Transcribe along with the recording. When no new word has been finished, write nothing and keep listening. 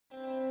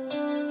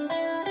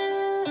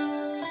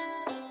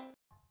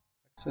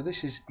So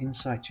this is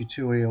Incite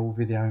tutorial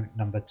video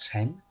number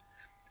 10,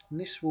 and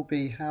this will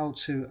be how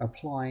to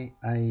apply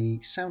a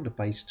sounder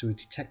base to a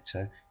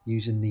detector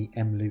using the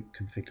Loop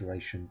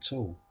configuration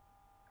tool.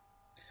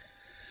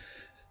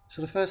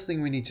 So the first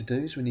thing we need to do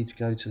is we need to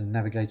go to the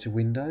navigator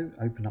window,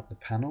 open up the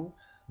panel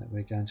that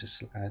we're going to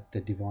add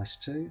the device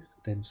to,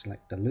 then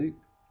select the loop,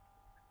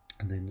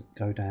 and then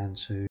go down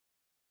to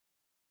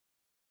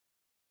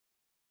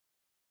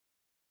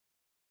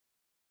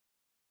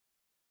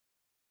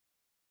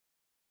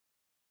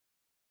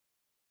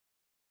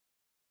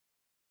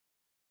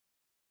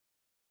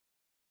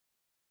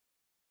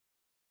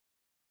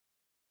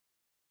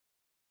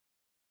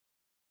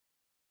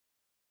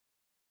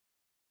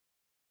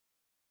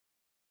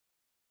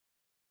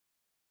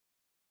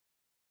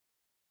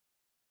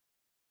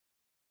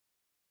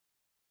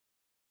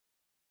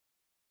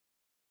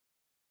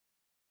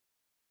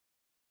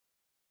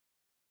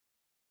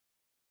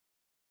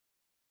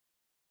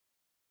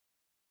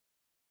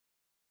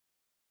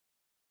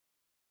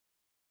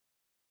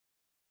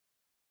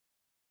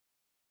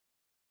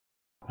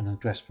an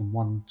address from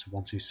 1 to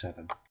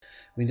 127.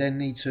 We then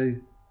need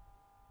to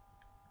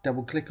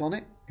double click on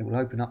it. It will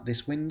open up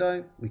this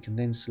window. We can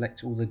then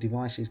select all the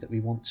devices that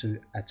we want to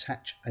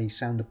attach a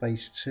sounder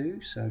base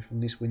to. So from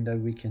this window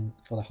we can,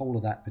 for the whole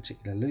of that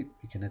particular loop,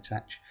 we can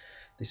attach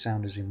the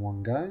sounders in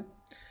one go.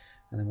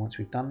 And then once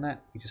we've done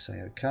that, we just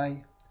say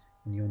OK.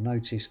 And you'll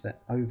notice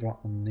that over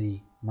on the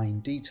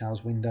main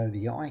details window,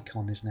 the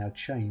icon is now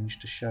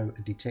changed to show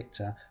a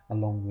detector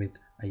along with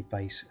a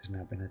base has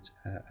now been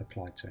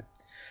applied to it.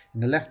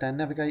 In the left hand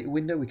navigator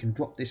window, we can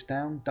drop this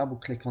down, double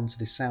click onto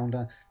this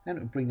sounder, then it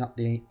will bring up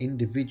the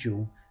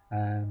individual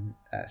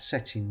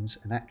settings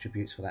and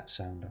attributes for that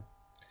sounder.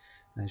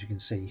 And as you can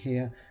see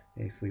here,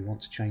 if we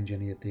want to change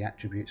any of the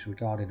attributes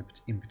regarding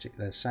in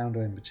particular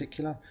sounder in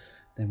particular,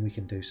 then we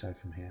can do so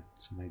from here.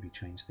 So maybe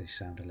change this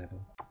sounder level.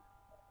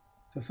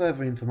 For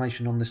further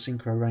information on the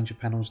Syncro range of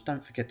panels,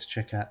 don't forget to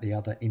check out the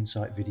other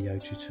Incite video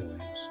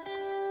tutorials.